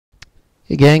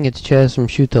Hey gang, it's Chaz from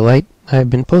Shoot the Light. I've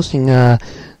been posting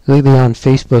lately on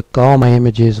Facebook all my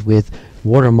images with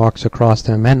watermarks across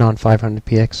them and on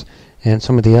 500px and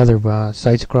some of the other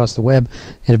sites across the web,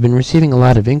 and have been receiving a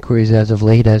lot of inquiries as of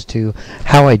late as to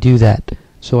how I do that.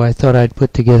 So I thought I'd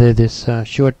put together this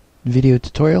short video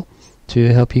tutorial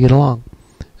to help you get along.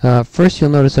 First,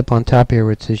 you'll notice up on top here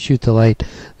where it says Shoot the Light.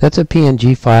 That's a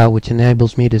PNG file which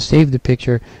enables me to save the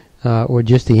picture or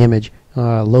just the image,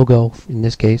 logo in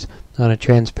this case, on a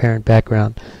transparent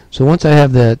background. So once I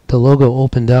have the logo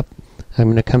opened up, I'm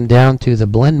going to come down to the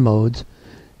blend modes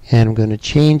and I'm going to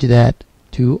change that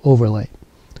to overlay.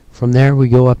 From there we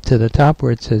go up to the top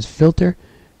where it says filter.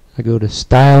 I go to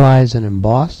stylize and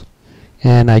emboss,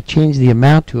 and I change the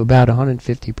amount to about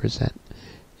 150%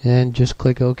 and just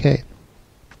click OK.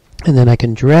 And then I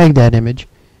can drag that image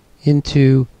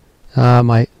into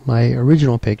my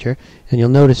original picture, and you'll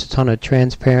notice it's on a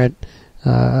transparent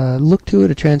look to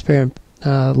it, a transparent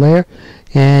layer,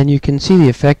 and you can see the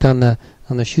effect on the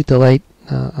Shoot the Light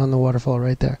on the waterfall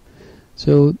right there.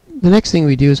 So the next thing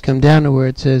we do is come down to where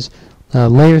it says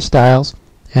layer styles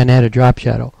and add a drop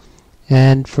shadow,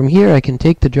 and from here I can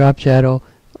take the drop shadow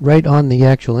right on the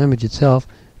actual image itself,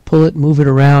 pull it, move it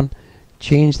around,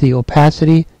 change the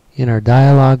opacity in our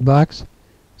dialog box.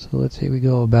 So let's say we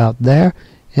go about there,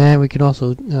 and we can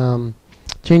also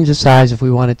change the size if we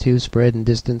wanted to, spread and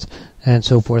distance and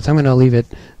so forth. I'm going to leave it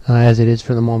as it is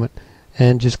for the moment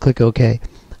and just click OK.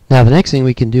 Now the next thing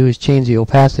we can do is change the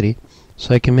opacity,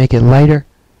 so I can make it lighter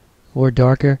or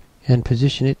darker and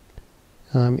position it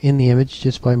in the image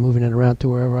just by moving it around to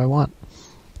wherever I want.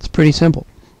 It's pretty simple.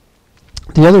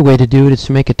 The other way to do it is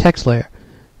to make a text layer.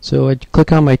 So I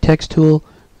click on my text tool.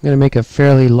 I'm going to make a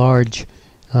fairly large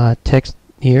text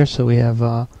here, so we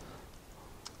have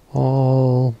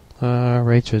all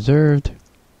rights reserved.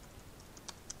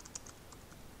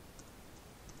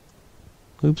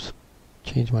 Oops,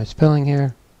 change my spelling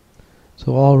here.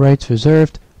 So all rights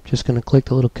reserved. Just going to click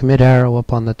the little commit arrow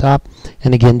up on the top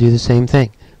and again do the same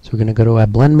thing. So we're going to go to our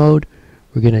blend mode.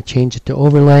 We're going to change it to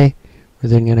overlay. We're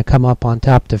then going to come up on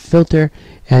top to filter,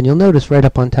 and you'll notice right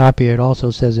up on top here it also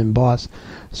says emboss.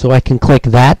 So I can click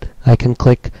that. I can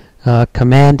click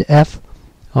Command F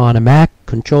on a Mac,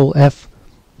 Control F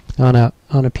on a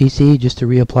PC just to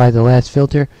reapply the last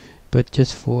filter. But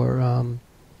just for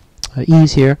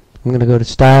ease here, I'm going to go to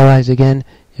stylize again,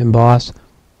 emboss.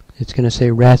 It's going to say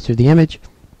raster the image.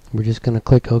 We're just going to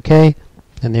click OK,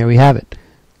 and there we have it.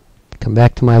 Come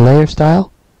back to my layer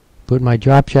style, put my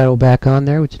drop shadow back on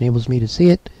there, which enables me to see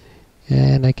it,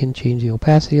 and I can change the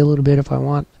opacity a little bit if I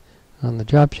want on the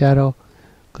drop shadow.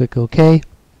 Click OK,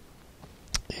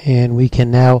 and we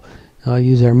can now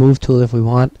use our move tool if we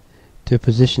want to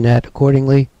position that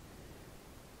accordingly,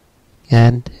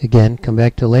 and again come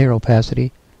back to layer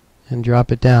opacity and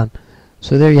drop it down.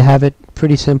 So there you have it.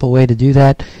 Pretty simple way to do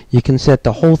that. You can set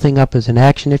the whole thing up as an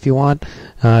action if you want.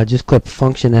 Just click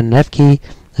function and an F key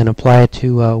and apply it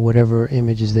to whatever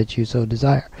images that you so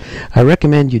desire. I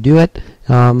recommend you do it.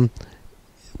 I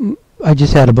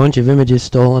just had a bunch of images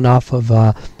stolen off of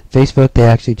Facebook. They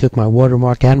actually took my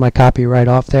watermark and my copyright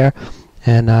off there,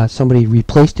 and somebody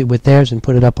replaced it with theirs and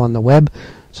put it up on the web.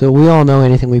 So we all know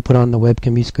anything we put on the web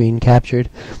can be screen captured,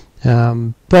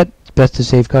 but it's best to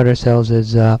safeguard ourselves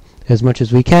as much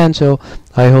as we can. So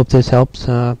I hope this helps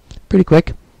pretty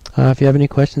quick. If you have any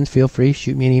questions, feel free,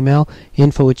 shoot me an email,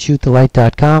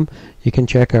 info@shootthelight.com. You can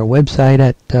check our website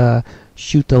at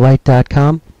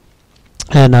shootthelight.com,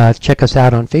 and check us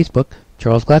out on Facebook,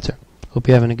 Charles Glatzer. Hope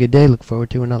you're having a good day. Look forward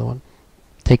to another one.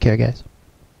 Take care, guys.